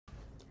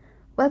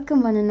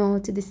Welcome one and all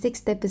to the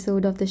sixth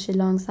episode of the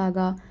Shillong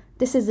Saga.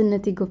 This is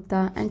Unnati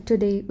Gupta, and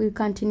today we'll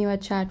continue our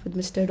chat with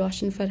Mr.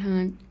 Roshan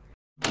Farhan.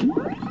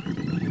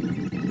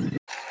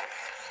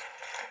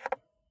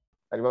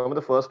 I remember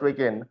the first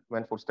weekend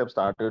when Footsteps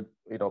started,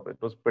 it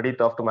was pretty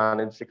tough to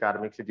manage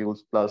academic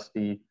schedules plus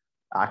the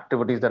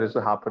activities that used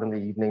to happen in the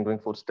evening during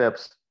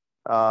Footsteps.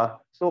 And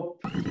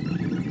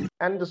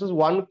this is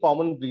one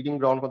common breeding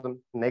ground for the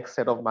next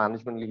set of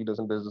management leaders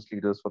and business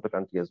leaders for the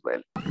country as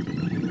well.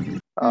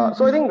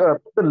 So I think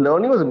the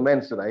learning was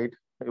immense, right?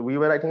 We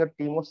were, I think, a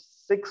team of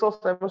 6 or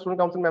 7 student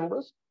council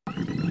members.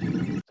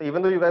 So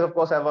even though you guys, of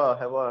course, have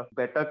a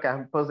better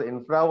campus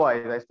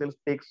infra-wise, I still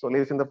take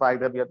solace in the fact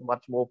that we had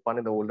much more fun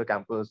in the older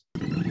campus.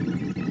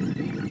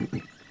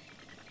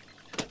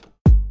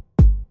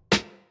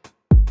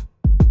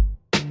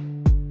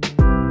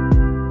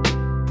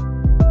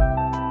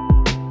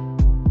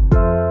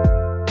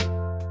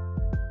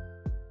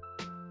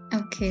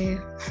 Okay.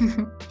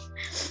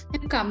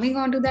 And coming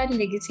on to that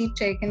legacy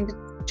trek and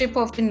the trip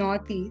of the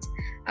Northeast,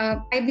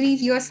 I believe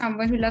you are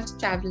someone who loves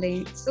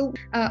traveling. So,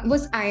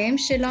 was IIM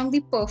Shillong the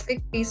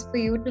perfect place for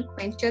you to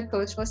quench your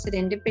thirst for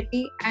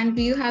serendipity? And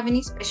do you have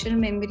any special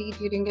memory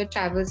during your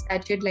travels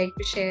that you'd like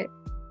to share?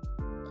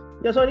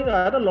 Yeah, so I think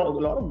I had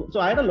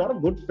I had a lot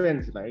of good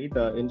friends, right,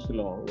 in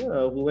Shillong,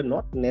 who were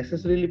not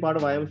necessarily part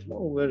of IIM Shillong,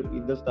 who were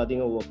either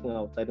studying or working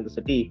outside in the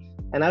city.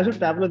 And I used to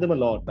travel with them a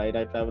lot, right?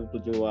 I traveled to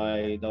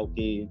Joai,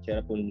 Dauki,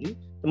 Cherrapunji.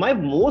 So my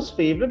most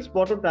favorite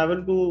spot to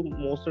travel to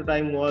most of the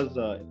time was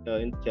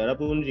in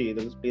Cherrapunji.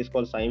 There's this place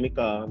called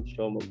Saimika. I'm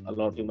sure a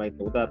lot of you might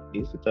know that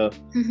place. It's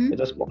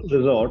a small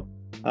resort.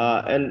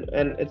 And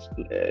it's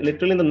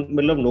literally in the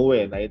middle of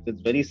nowhere, right?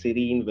 It's very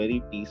serene,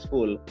 very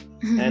peaceful.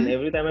 And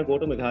every time I go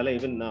to Meghalaya,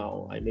 even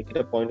now, I make it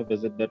a point to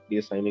visit that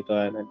place,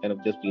 Saimika, and I kind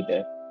of just be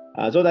there.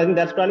 So I think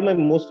that's probably my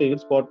most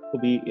favorite spot to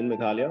be in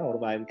Meghalaya or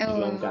by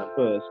Shillong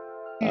campus.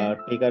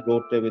 Take a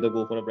road trip, either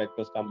go for a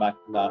breakfast, come back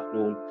in the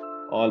afternoon,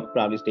 or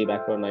probably stay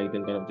back for a night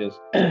and kind of just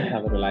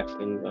have a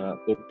relaxing,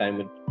 good time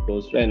with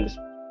close friends.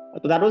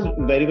 So that was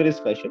very, very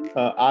special.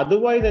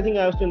 Otherwise, I think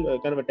I used to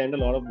kind of attend a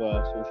lot of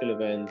social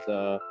events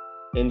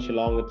in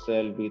Shillong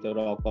itself, be it a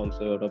rock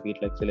concert or be it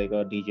let's say like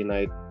a DJ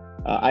night.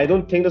 I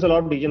don't think there's a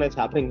lot of DJ nights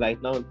happening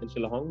right now in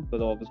Shillong because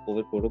of all these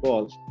COVID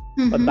protocols.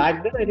 But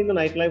back then, I think the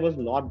nightlife was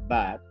not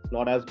bad. It's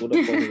not as good,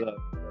 of course, as a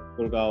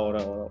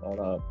Gurgaon or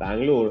a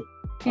Bangalore.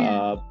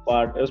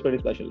 But it was pretty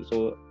special.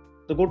 So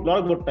it's a lot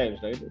of good times,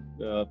 right?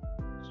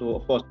 So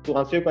of course, to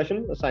answer your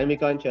question,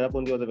 Saimika and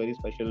Cherrapunji was a very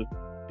special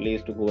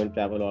place to go and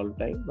travel all the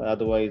time. But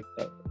otherwise,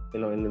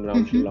 in and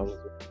around Shillong.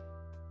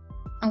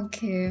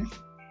 Okay.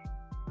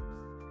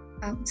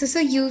 So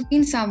you've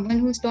been someone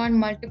who's done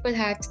multiple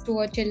hats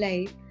throughout your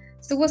life.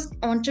 So was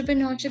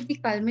entrepreneurship the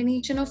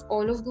culmination of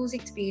all of those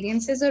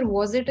experiences, or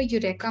was it a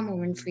eureka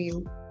moment for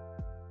you?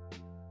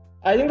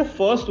 I think the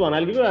first one,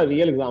 I'll give you a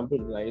real example,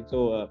 right?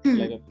 So,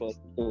 like a first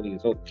story.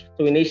 So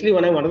initially,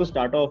 when I wanted to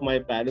start off, my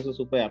parents were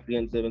super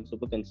apprehensive and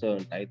super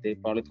concerned, right? They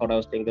probably thought I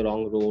was taking the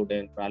wrong road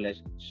and probably I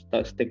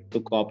should stick to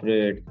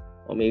corporate,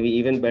 or maybe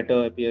even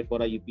better, appear for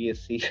a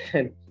UPSC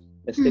and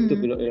stick to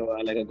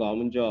like a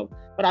government job.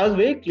 But I was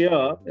very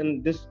clear,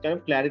 and this kind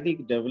of clarity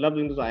developed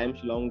in those IIM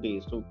Shillong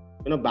days. So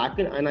back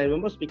in, and I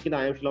remember speaking to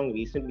IIM Shillong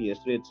recently,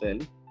 yesterday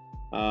itself.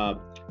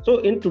 So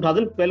in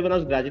 2012, when I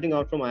was graduating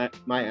out from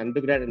my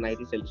undergrad in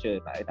IT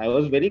Celsius, right, I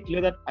was very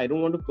clear that I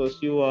don't want to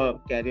pursue a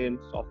career in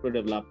software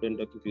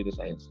development or computer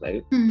science,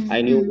 right?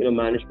 I knew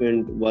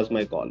management was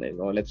my calling,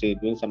 or let's say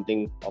doing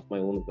something of my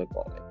own was my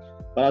calling.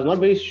 But I was not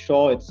very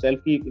sure itself,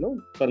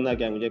 करना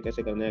क्या मुझे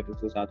कैसे करना है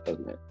किसके साथ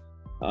करना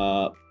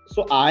है.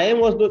 So IIM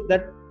was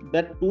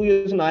that 2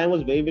 years in IIM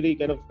was very, very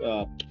kind of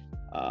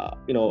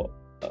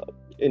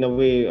in a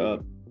way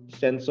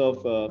sense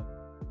of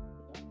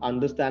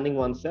understanding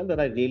oneself that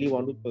I really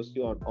want to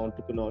pursue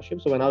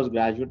entrepreneurship. So when I was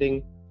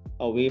graduating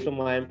away from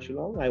IIM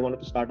Shillong, I wanted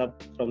to start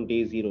up from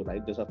day zero,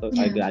 right? Just after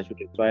I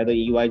graduated. So I had the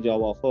EY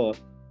job offer.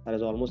 I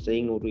was almost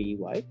saying no to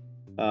EY.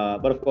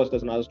 But of course,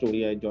 there's another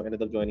story. I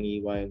ended up joining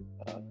EY.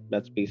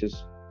 That's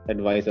basis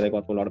advice that I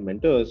got from a lot of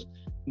mentors.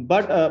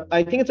 But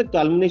I think it's a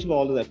culmination of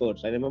all those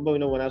efforts. I remember,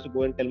 when I was to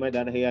go and tell my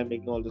dad, hey, I'm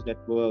making all these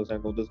networks, I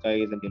know those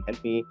guys and they'll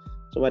help me.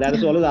 So my dad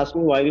is always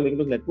asking me, why are you making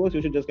those networks?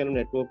 You should just kind of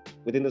network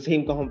within the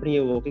same company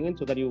you're working in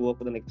so that you work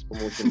for the next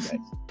promotion, right?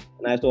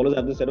 And I used to always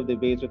have this set of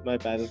debates with my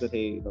parents that,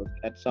 hey,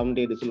 at some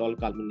day this will all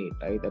culminate,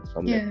 right? At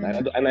some day.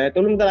 And I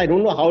told him that I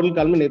don't know how it will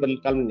culminate, but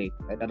it'll culminate,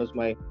 right? That was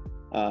my,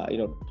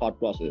 thought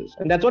process.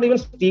 And that's what even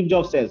Steve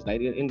Jobs says,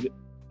 right? In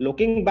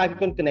looking back, you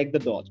can connect the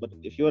dots, but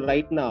if you're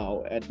right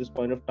now at this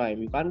point of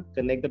time, you can't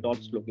connect the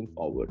dots looking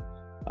forward.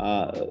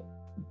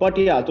 But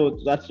yeah, so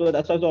that's why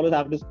I always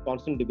have this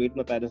constant debate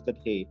with my parents that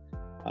hey,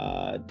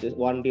 this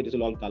one day this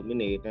will all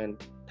culminate,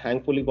 and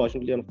thankfully,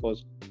 fortunately, and of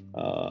course,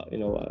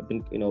 I've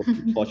been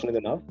fortunate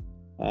enough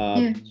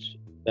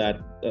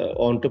that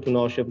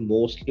entrepreneurship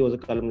mostly was a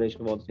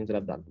culmination of all the things that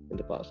I've done in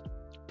the past.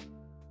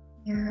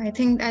 Yeah, I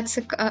think that's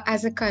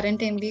as a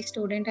current MBA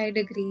student, I'd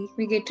agree.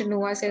 We get to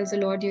know ourselves a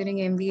lot during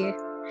MBA.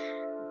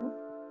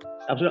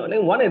 Absolutely.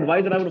 One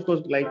advice that I would, of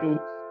course, like to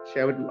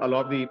share with a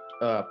lot of the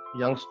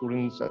young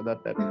students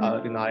that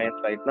are in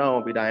IIMs right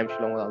now, be it IIM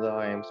Shillong or other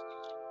IIMs,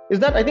 is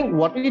that I think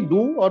what we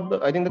do,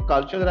 or I think the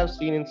culture that I've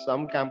seen in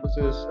some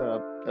campuses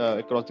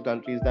across the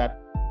country is that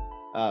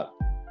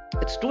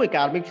it's too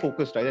academic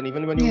focused, right? And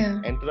even when you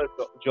enter a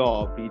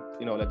job, be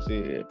it, let's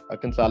say a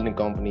consulting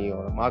company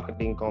or a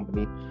marketing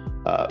company,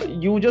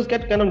 you just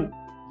get kind of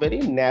very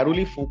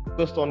narrowly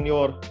focused on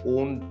your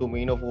own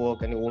domain of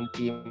work and your own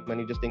team, and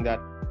you just think that,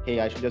 hey,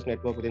 I should just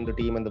network within the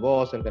team and the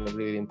boss and kind of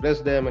really impress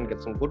them and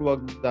get some good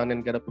work done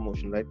and get a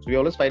promotion, right? So you're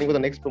always fighting for the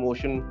next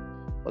promotion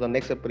or the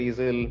next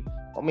appraisal,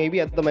 or maybe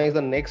at the max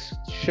the next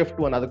shift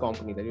to another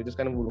company, that you're just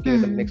kind of looking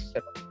at the next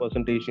set of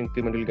percentage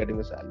increment you're getting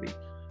the salary.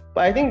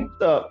 But I think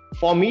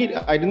for me,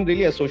 I didn't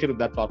really associate with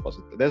that thought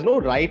process. There's no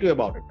right way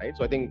about it, right?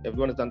 So I think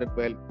everyone has done that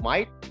well.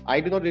 I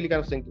did not really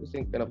kind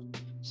of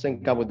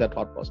sync up with that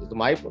thought process.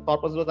 My thought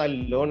process was I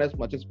learn as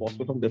much as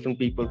possible from different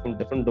people, from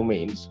different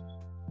domains,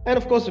 and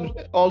of course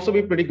also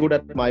be pretty good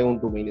at my own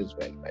domain as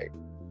well, right?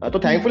 So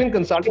thankfully in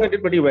consulting I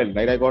did pretty well,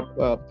 right? I got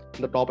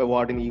the top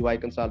award in EY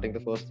consulting the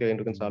first year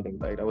into consulting,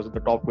 right? I was in the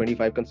top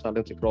 25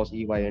 consultants across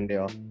EY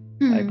India,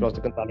 across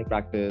the consulting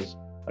practice.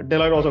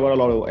 Deloitte also got a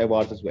lot of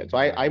awards as well. So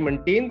I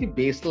maintained the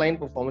baseline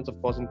performance,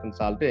 of course, in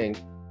consulting,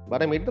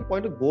 but I made the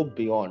point to go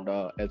beyond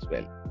as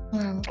well.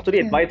 So the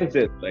advice is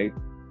this, right?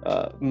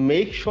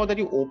 Make sure that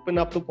you open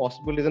up to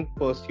possibilities and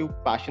pursue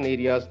passion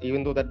areas,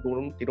 even though they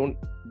don't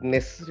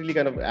necessarily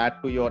kind of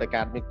add to your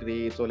academic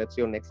grades or let's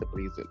say your next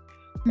appraisal.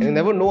 And you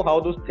never know how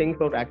those things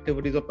or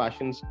activities or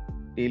passions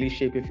really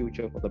shape your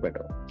future for the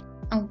better.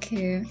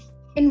 Okay.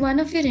 In one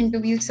of your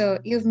interviews, sir,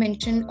 you've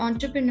mentioned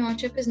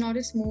entrepreneurship is not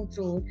a smooth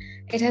road.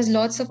 It has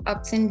lots of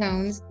ups and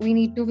downs. We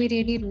need to be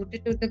really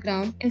rooted to the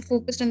ground and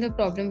focused on the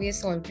problem we are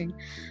solving,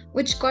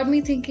 which got me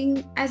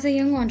thinking, as a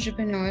young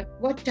entrepreneur,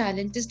 what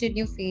challenges did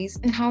you face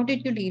and how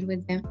did you deal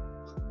with them?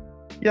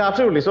 Yeah,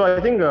 absolutely. So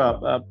I think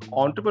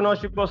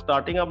entrepreneurship or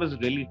starting up is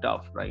really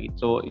tough, right?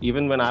 So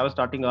even when I was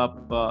starting up,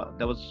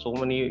 there was so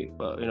many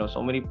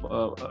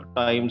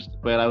times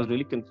where I was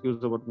really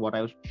confused about what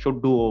I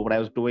should do or what I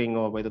was doing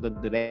or whether the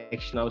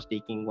direction I was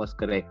taking was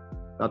correct.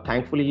 Now,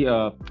 thankfully,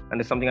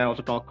 and it's something I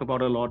also talk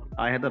about a lot,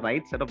 I had the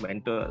right set of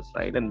mentors,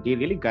 right? And they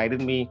really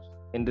guided me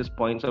in these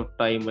points of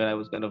time where I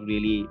was kind of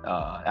really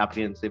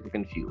apprehensive and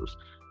confused.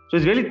 So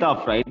it's really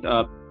tough, right?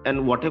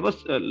 And whatever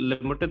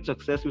limited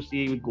success you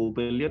see with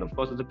Gobillion, of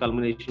course, is a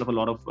culmination of a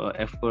lot of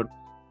effort,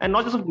 and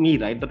not just of me,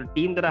 right? The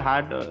team that I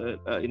had,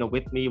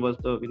 with me was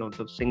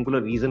the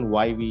singular reason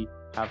why we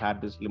have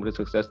had this limited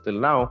success till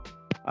now,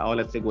 or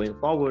let's say going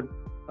forward.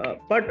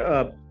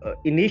 But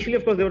initially,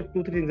 of course, there were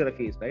 2-3 things that I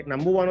faced, right?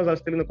 Number one was I was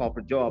still in a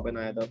corporate job and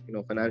I had a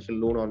financial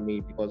loan on me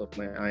because of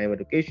my IIM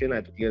education. I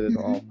had to clear it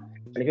off.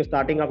 And if you're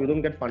starting up, you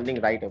don't get funding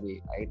right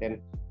away, right? And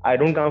I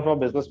don't come from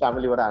a business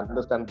family where I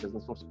understand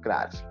business from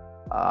scratch.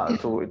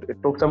 So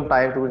it took some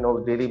time to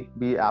really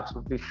be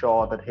absolutely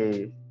sure that,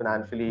 hey,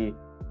 financially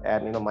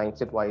and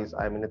mindset wise,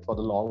 I'm in it for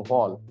the long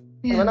haul.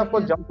 And when I of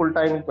course jumped full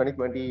time in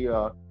 2020,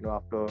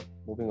 after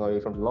moving away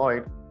from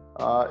Deloitte,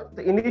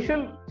 the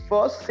initial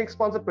first 6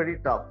 months are pretty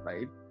tough,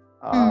 right?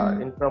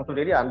 In terms of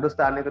really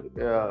understanding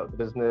the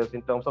business,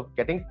 in terms of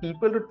getting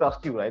people to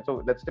trust you, right?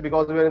 So let's say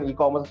because we're in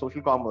e-commerce and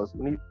social commerce,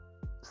 you need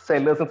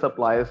sellers and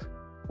suppliers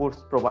who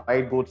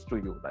provide goods to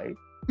you, right?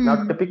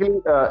 Now,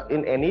 typically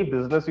in any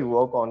business you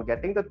work on,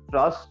 getting the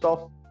trust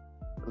of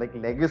like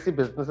legacy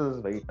businesses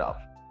is very tough.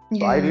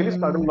 So I really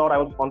struggled a lot. I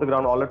was on the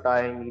ground all the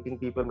time, meeting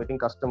people, meeting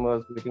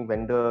customers, meeting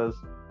vendors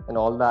and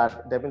all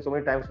that. There have been so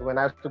many times when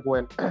I have to go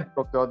and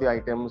procure the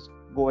items,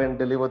 go and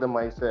deliver them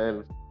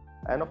myself.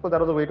 And of course, that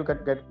was a way to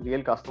get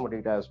real customer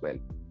data as well.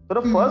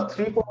 So the first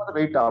 3-4 months are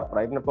very tough,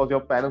 right? And of course,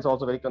 your parents are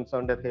also very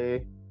concerned that,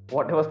 hey,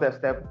 whatever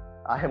step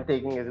I am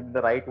taking, is it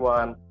the right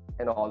one?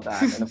 And all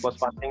that. And of course,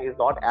 funding is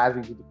not as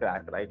easy to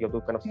crack, right? You have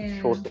to kind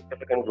of show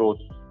significant growth,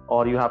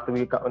 or you have to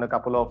be in a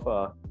couple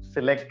of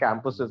select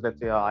campuses, let's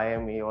say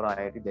IMA or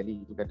IIT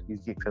Delhi, to get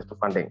easy access to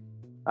funding,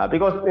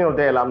 because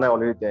the alumni are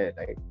already there,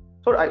 right?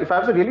 So if I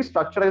have to really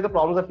structuralize the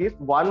problems I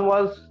faced, one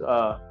was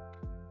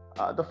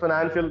the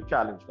financial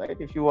challenge, right?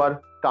 If you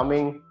are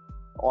coming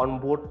on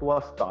board to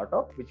a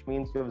startup, which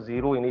means you have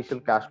zero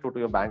initial cash flow to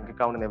your bank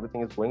account and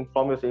everything is going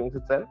from your savings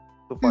itself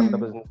to fund the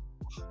business.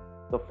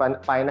 The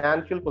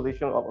financial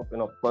position of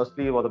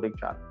firstly was a big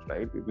challenge,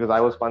 right? Because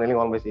I was funneling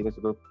all my savings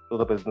to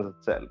the business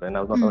itself, and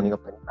I was not earning a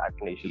penny back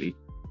initially.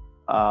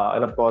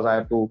 And of course, I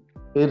had to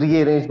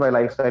rearrange my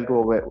lifestyle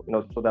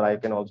to so that I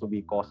can also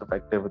be cost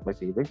effective with my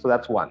savings. So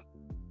that's one.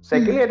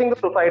 Secondly, I think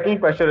the societal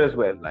pressure as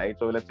well, right?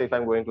 So let's say if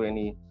I'm going to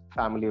any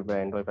family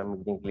event or if I'm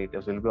meeting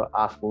relatives, they'll be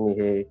asking me,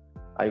 hey,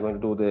 are you going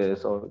to do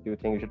this, or do you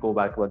think you should go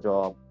back to a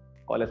job?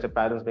 Or let's say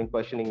parents being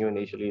questioning you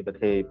initially that,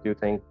 hey, do you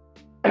think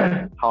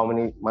how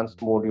many months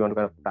more do you want to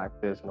kind of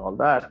practice and all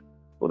that?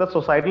 So that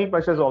societal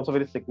pressure is also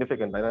very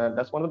significant, right? And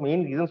that's one of the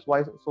main reasons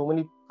why so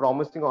many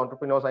promising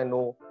entrepreneurs I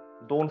know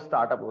don't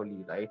start up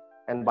early, right?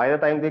 And by the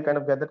time they kind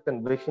of get that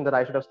conviction that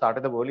I should have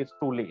started up early, it's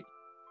too late.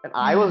 And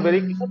I was very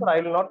clear that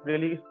I will not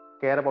really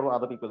care about what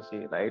other people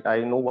say, right?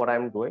 I know what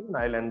I'm doing and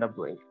I'll end up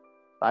doing it.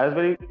 I was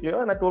very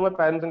clear, and I told my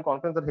parents in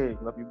confidence that, hey,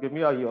 you give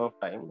me a year of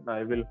time, and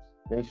I will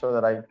make sure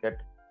that I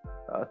get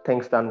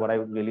things done what I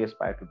really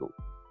aspire to do.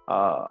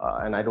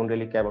 And I don't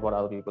really care about what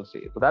other people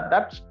say. So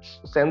that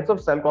sense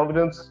of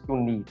self-confidence you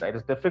need, right?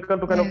 It's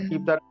difficult to kind of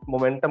keep that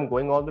momentum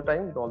going all the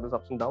time with all these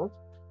ups and downs,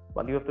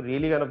 but you have to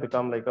really kind of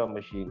become like a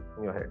machine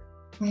in your head.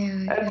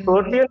 And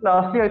thirdly and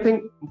lastly, I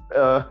think,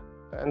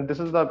 and this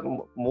is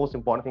the most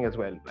important thing as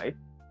well, right?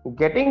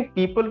 Getting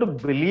people to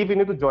believe in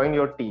you to join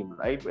your team,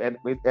 right? And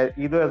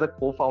either as a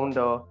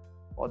co-founder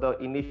or the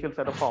initial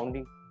set of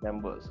founding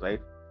members, right?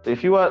 So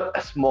if you are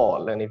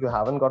small and if you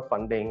haven't got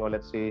funding, or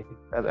let's say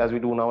as we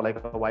do now, like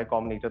a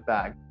Y-Combinator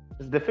tag,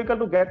 it's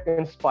difficult to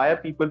inspire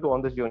people to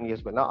on this journey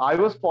as well. Now, I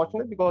was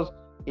fortunate because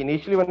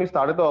initially when we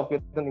started off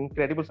with an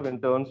incredible set of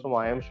interns from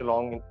IIM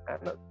Shillong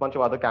and a bunch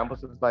of other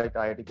campuses like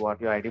IIT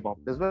Guwahati, IIT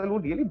Bombay as well, who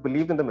really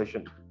believed in the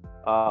mission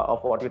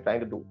of what we're trying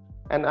to do.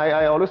 And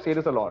I always say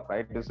this a lot,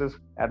 right? This is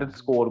at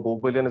its core,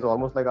 Gobillion is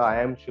almost like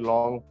IIM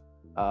Shillong,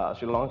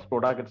 Shillong's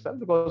product itself,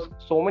 because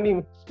so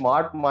many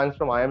smart minds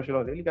from IIM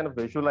Shillong really kind of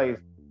visualize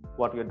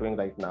what we're doing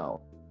right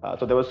now.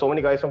 So there were so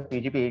many guys from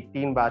PGP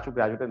 18 batch who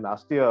graduated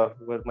last year,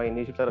 where my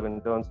initial set of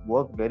interns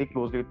worked very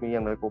closely with me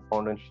and my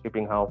co-founder in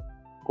shaping how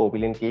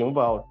Gobillion came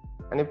about.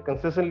 And we've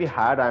consistently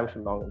had IIM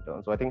Shillong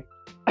interns. So I think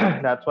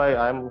that's why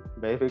I'm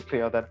very, very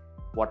clear that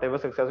whatever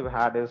success we've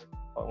had is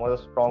one of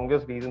the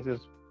strongest reasons is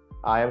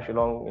IIM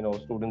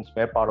Shillong, students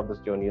were part of this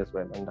journey as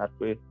well. And that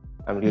way,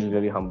 I'm really,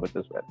 really humbled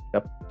as well.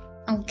 Yep.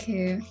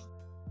 Okay.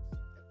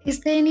 Is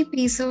there any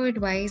piece of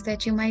advice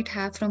that you might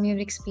have from your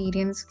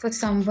experience for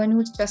someone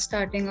who's just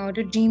starting out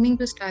or dreaming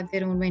to start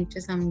their own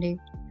venture someday?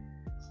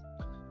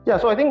 Yeah,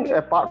 so I think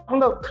apart from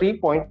the 3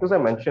 pointers I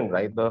mentioned,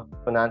 right, the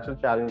financial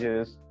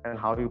challenges and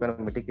how you kind of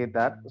mitigate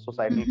that, the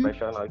societal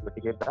pressure and how you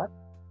mitigate that,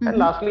 and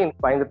lastly,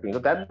 inspiring the team. So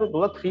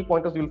those are 3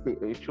 pointers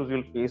issues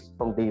you'll face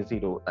from day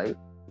zero, right?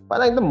 But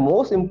I think the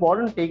most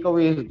important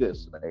takeaway is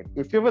this, right?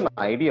 If you have an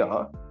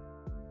idea,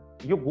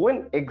 you go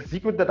and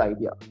execute that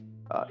idea.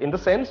 In the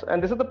sense,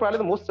 and this is probably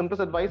the most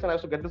simplest advice, and I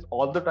used to get this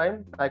all the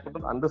time. I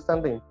couldn't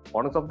understand the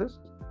importance of this.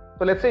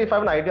 So let's say if I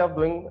have an idea of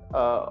doing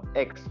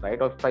X,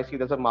 right? Or if I see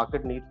there's a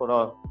market need for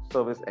a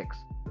service X.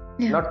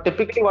 Yeah. Now,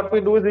 typically what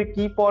we do is we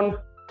keep on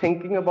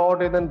thinking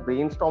about it and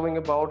brainstorming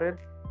about it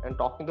and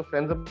talking to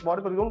friends about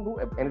it, but we don't do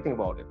anything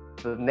about it.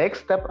 The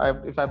next step,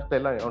 if I have to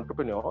tell an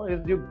entrepreneur,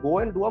 is you go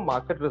and do a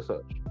market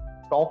research.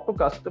 Talk to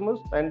customers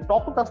in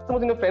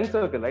your friend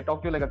circle, right?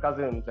 Talk to like a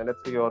cousins and let's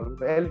say your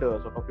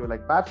elders, or talk to your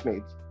like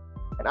batchmates.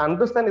 And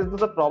understand, is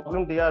this a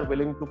problem they are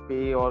willing to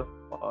pay or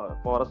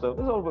for a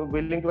service, or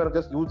willing to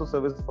just use the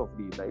service for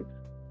free, right?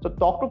 So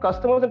talk to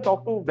customers and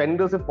talk to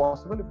vendors if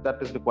possible, if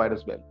that is required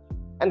as well.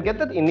 And get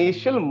that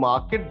initial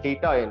market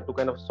data in to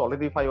kind of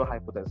solidify your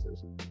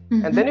hypothesis.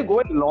 And then you go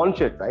and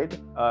launch it, right?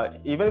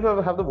 Even if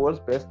you have the world's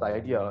best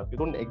idea, if you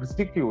don't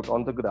execute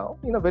on the ground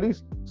in a very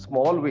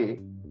small way,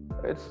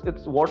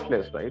 it's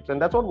worthless, right? And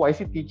that's what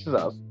YC teaches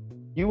us.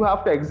 You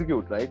have to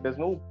execute, right? There's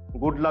no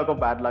good luck or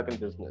bad luck in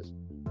business.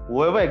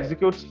 Whoever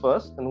executes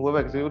first and whoever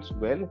executes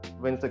well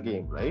wins the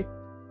game, right?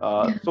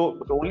 So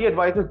the only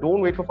advice is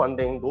don't wait for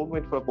funding, don't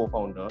wait for a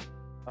co-founder.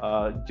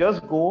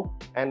 Just go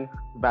and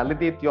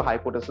validate your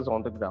hypothesis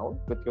on the ground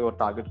with your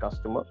target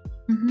customer,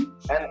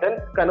 and then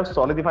kind of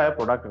solidify a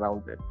product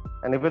around it.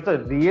 And if it's a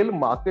real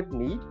market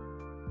need,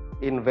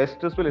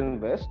 investors will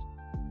invest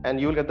and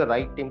you will get the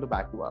right team to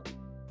back you up.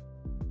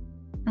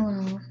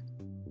 Wow.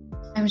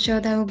 I'm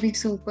sure that would be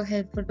super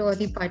helpful to all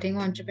the budding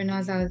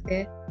entrepreneurs out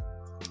there.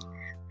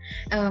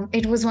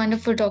 It was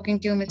wonderful talking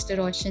to you, Mr.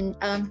 Roshan.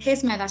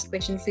 Here's my last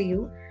question for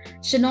you.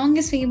 Shillong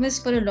is famous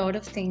for a lot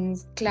of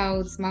things: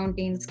 clouds,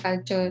 mountains,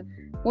 culture.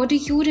 What do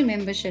you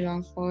remember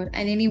Shillong for?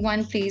 And any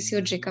one place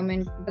you'd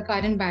recommend the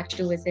current batch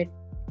to visit?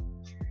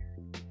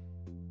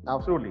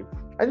 Absolutely.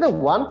 I think the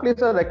one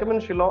place I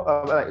recommend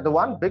Shillong, the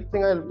one big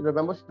thing I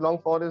remember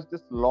Shillong for is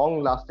this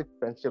long-lasting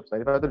friendships.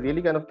 Right? If I had to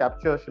really kind of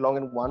capture Shillong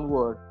in one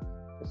word,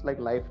 it's like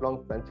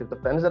lifelong friendships. The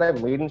friends that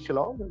I've made in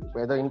Shillong,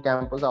 whether in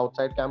campus or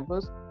outside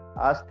campus,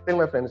 are still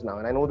my friends now,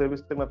 and I know they'll be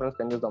still my friends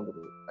 10 years down the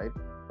road, right?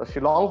 So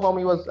Shillong for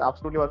me was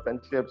absolutely about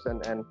friendships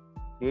and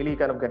really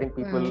kind of getting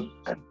people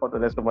for the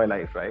rest of my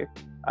life, right?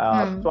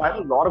 So I have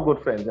a lot of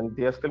good friends, and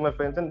they are still my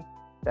friends, and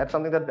that's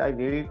something that I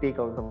really take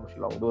out from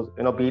Shillong. Those,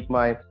 be it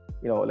my,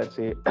 let's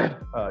say,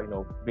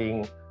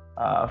 being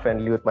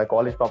friendly with my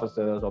college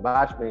professors or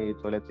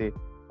batchmates, or let's say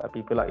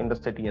people are in the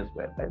city as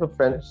well. Right? So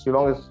friends,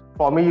 Shillong is,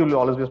 for me, will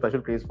always be a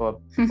special place for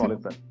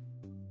solid friends.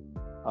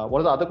 What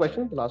is the other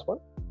question? The last one?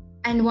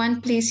 And one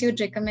place you'd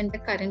recommend the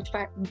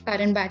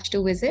current batch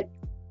to visit?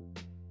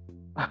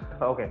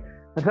 Okay.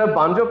 There are a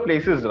bunch of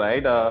places,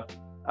 right?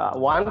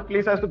 One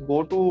place I have to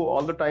go to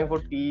all the time for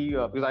tea,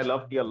 because I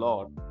love tea a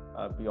lot,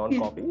 beyond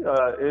coffee,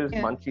 is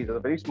Munchies. It's a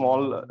very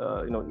small,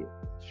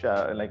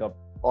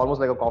 almost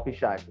like a coffee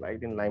shack,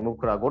 right, in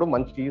Laimukra. Go to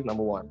Munchies,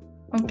 number one.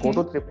 Okay.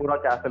 Go to Tripura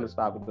Castle is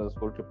fabulous.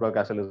 Go to Tripura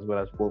Castle as well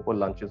as go for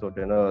lunches or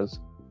dinners.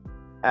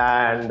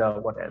 And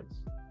what else?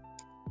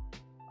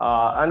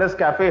 And there's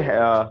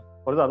cafe.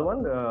 What is the other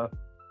one?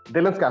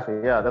 Dylan's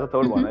Cafe. Yeah, that's the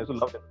third one. I used to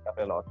love Dylan's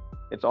Cafe a lot.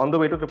 It's on the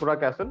way to Tripura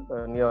Castle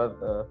near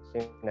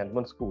St.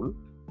 Edmund's School.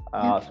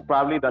 So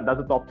probably that's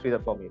the top 3 there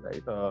for me,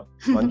 right?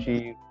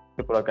 Munchie,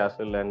 Tripura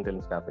Castle, and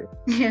Dylan's Cafe.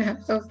 Yeah,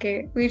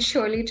 okay. We'll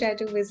surely try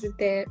to visit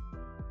there.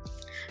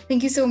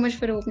 Thank you so much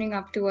for opening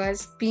up to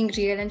us, being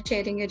real and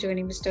sharing your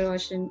journey, Mr.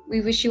 Roshan.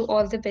 We wish you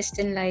all the best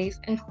in life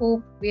and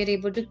hope we are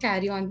able to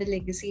carry on the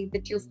legacy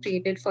that you've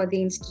created for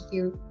the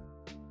Institute.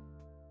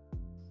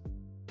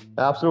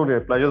 Absolutely.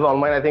 Pleasure's all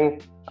mine. I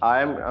think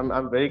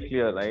I'm very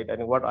clear, right? I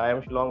think what I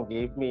Am Shillong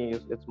gave me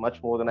is it's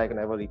much more than I can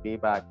ever repay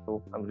back.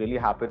 So I'm really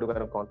happy to kind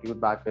of contribute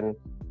back in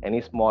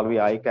any small way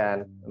I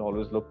can, and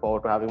always look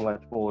forward to having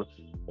much more,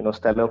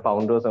 stellar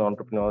founders and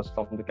entrepreneurs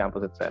from the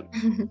campus itself.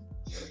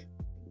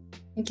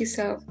 Thank you,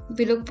 sir.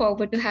 We look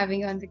forward to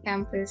having you on the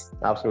campus.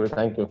 Absolutely.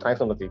 Thank you.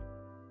 Thanks, Amati.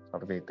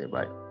 Have a great day.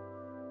 Bye.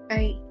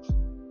 Bye.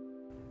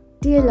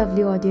 Dear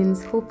lovely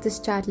audience, hope this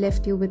chat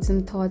left you with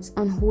some thoughts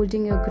on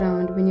holding your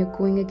ground when you're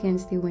going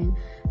against the wind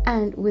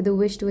and with a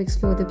wish to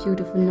explore the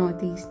beautiful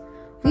Northeast.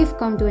 We've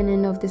come to an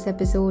end of this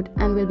episode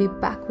and we'll be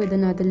back with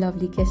another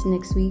lovely guest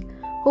next week.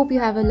 Hope you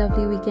have a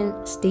lovely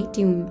weekend. Stay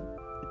tuned.